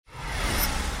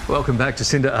Welcome back to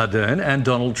Jacinda Ardern and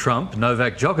Donald Trump,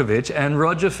 Novak Djokovic and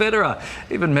Roger Federer,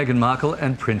 even Meghan Markle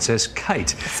and Princess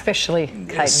Kate. Especially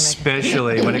Kate.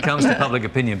 Especially when it comes to public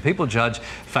opinion. People judge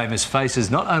famous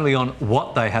faces not only on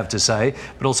what they have to say,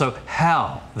 but also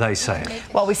how they say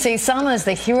it. Well, we see some as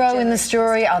the hero in the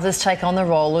story, others take on the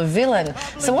role of villain.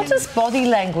 So what body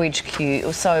language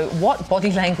cues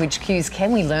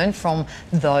can we learn from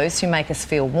those who make us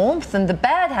feel warmth and the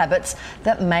bad habits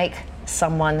that make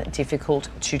someone difficult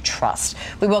to trust?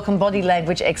 We welcome body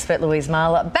language expert Louise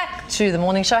Mahler back to the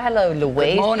morning show. Hello,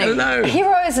 Louise. Good morning. Hello.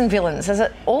 Heroes and villains, does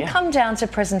it all come down to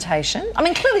presentation? I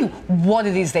mean, clearly what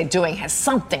it is they're doing has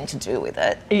something to do with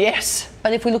it. Yes.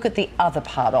 But if we look at the other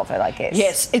part of it, I guess.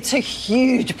 Yes, it's a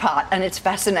huge part and it's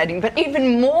fascinating. But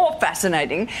even more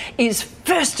fascinating is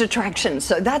first attraction.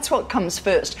 So that's what comes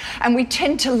first. And we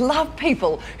tend to love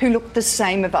people who look the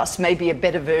same of us, maybe a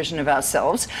better version of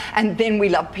ourselves. And then we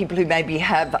love people who maybe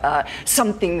have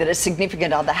something that a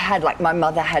significant other had. Like my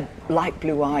mother had light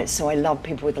blue eyes, so I love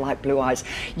people with light blue eyes.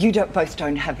 You both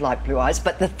don't have light blue eyes.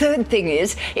 But the third thing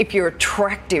is, if you're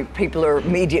attractive, people are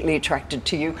immediately attracted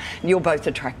to you. You're both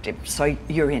attractive. So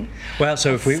you're in. Wow,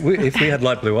 so if we had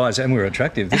light blue eyes and we were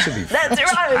attractive, this would be That's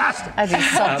right. As is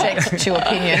subject to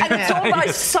opinion. And it's all by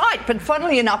sight, but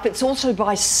funnily enough, it's also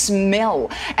by smell.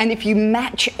 And if you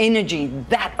match energy,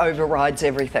 that overrides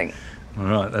everything. All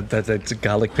right, that's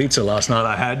garlic pizza last night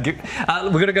I had.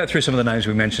 We're going to go through some of the names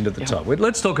we mentioned at the top.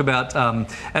 Let's talk about,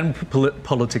 and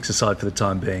politics aside for the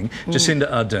time being,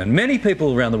 Jacinda Ardern. Many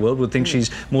people around the world would think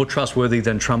she's more trustworthy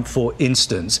than Trump, for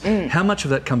instance. How much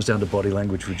of that comes down to body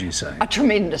language, would you say? A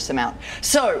tremendous amount.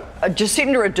 So,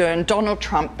 Jacinda Ardern, Donald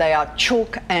Trump, they are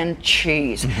chalk and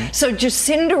cheese. So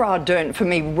Jacinda Ardern, for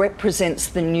me, represents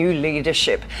the new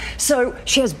leadership. So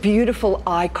she has beautiful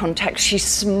eye contact. She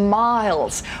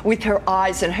smiles with her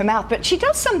eyes and her mouth, but she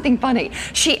does something funny.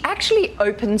 She actually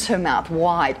opens her mouth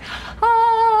wide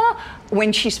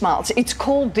when she smiles. It's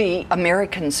called the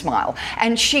American smile,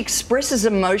 and she expresses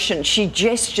emotion, she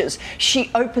gestures,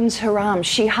 she opens her arms,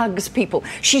 she hugs people.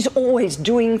 She's always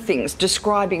doing things,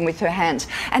 describing with her hands,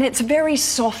 and it's very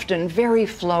soft and very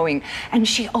flowing, and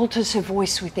she alters her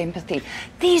voice with empathy.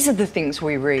 These are the things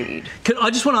we read.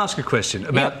 I just want to ask a question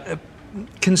about...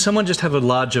 Can someone just have a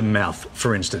larger mouth,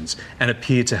 for instance, and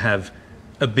appear to have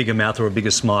a bigger mouth or a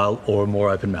bigger smile or a more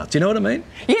open mouth? Do you know what I mean?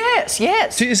 Yes,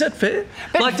 yes. Is that fair?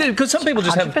 Because some people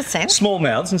just 100%. have small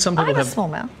mouths and some people have a small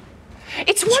mouth.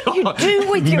 It's what you do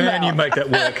with your mouth. Man, you make that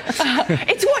work.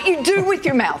 It's what you do with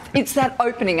your mouth. It's that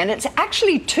opening, and it's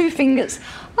actually two fingers.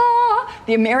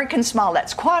 The American smile,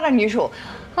 that's quite unusual.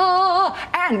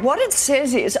 And what it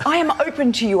says is, I am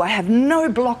open to you. I have no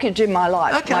blockage in my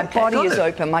life. My body is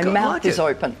open. My mouth is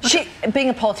open. Being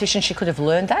a politician, she could have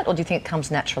learned that, or do you think it comes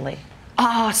naturally?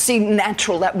 See,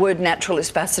 natural. That word natural is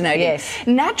fascinating. Yes.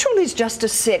 Natural is just a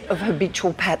set of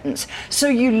habitual patterns. So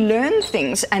you learn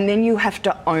things and then you have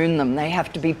to own them. They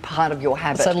have to be part of your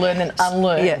habit. So learn and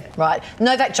unlearn. Yeah. Right.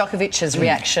 Novak Djokovic's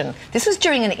reaction. This was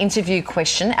during an interview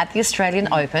question at the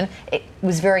Australian Open. It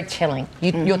was very telling.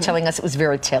 You're telling us it was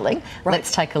very telling. Right.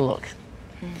 Let's take a look.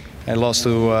 I lost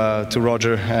to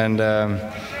Roger, and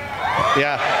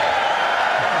yeah.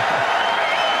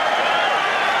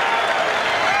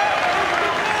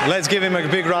 Let's give him a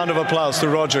big round of applause to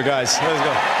Roger, guys. Let's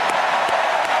go.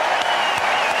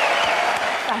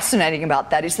 Fascinating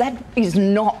about that is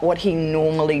not what he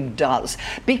normally does,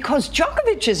 because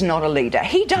Djokovic is not a leader.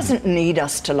 He doesn't need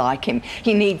us to like him.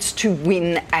 He needs to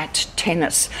win at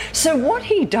tennis. So what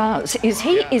he does is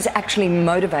he is actually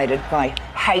motivated by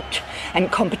hate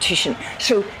and competition.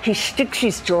 So he sticks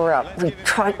his jaw out, he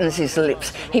tightens his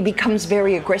lips, he becomes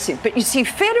very aggressive. But you see,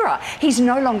 Federer, he's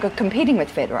no longer competing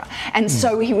with Federer, and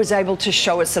so he was able to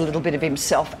show us a little bit of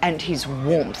himself and his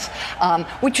warmth,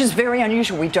 which is very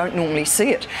unusual. We don't normally see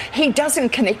it. He doesn't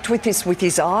connect with this with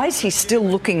his eyes. He's still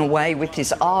looking away with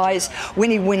his eyes.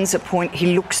 When he wins a point,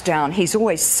 he looks down. He's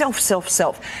always self.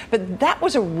 But that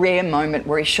was a rare moment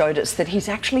where he showed us that he's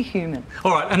actually human.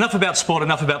 All right, enough about sport,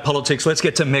 enough about politics. Let's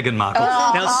get to Meghan Markle.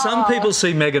 Now, some people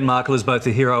see Meghan Markle as both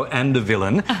a hero and a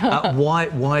villain.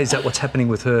 Why is that? What's happening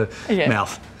with her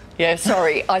mouth? Yeah,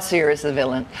 sorry, I see her as the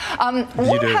villain.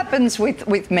 What happens with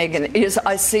Meghan is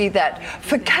I see that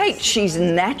for Kate, she's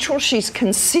natural, she's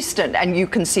consistent, and you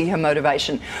can see her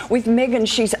motivation. With Meghan,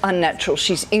 she's unnatural,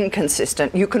 she's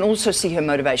inconsistent. You can also see her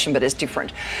motivation, but it's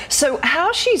different. So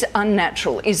how she's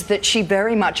unnatural is that she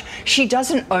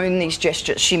doesn't own these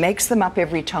gestures. She makes them up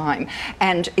every time.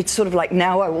 And it's sort of like,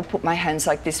 now I will put my hands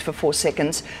like this for 4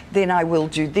 seconds, then I will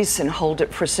do this and hold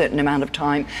it for a certain amount of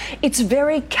time. It's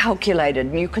very calculated,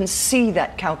 and you can see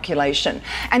that calculation,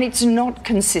 and it's not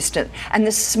consistent. And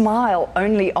the smile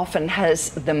only often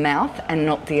has the mouth and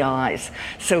not the eyes.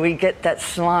 So we get that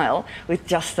smile with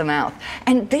just the mouth.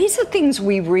 And these are things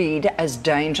we read as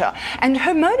danger. And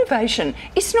her motivation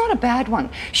is not a bad one.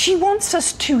 She wants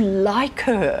us to like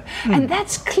her. And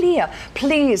that's clear.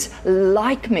 Please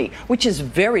like me, which is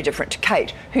very different to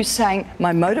Kate, who's saying,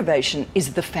 my motivation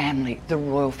is the family, the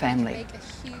royal family.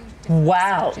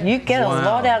 Wow, you get a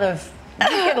lot out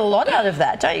of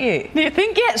that, don't you? Do you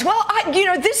think? Yes. Well,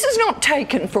 this is not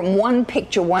taken from one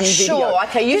picture, one video. Sure,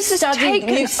 okay, you've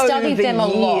studied them a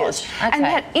lot. Okay. And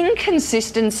that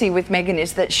inconsistency with Meghan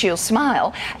is that she'll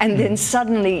smile and then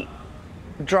suddenly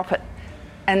drop it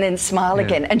and then smile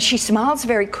again. And she smiles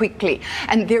very quickly.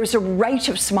 And there's a rate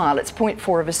of smile, it's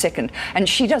 0.4 of a second, and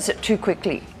she does it too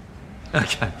quickly.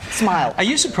 Okay. Smile. Are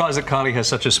you surprised that Kylie has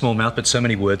such a small mouth, but so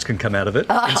many words can come out of it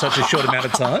in such a short amount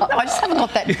of time? No, I just haven't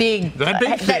got that big. That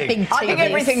big thing. I think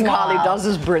everything smile. Kylie does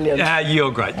is brilliant.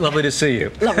 You're great. Lovely to see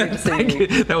you. Lovely to see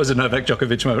you. That was a Novak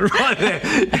Djokovic moment right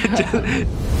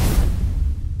there.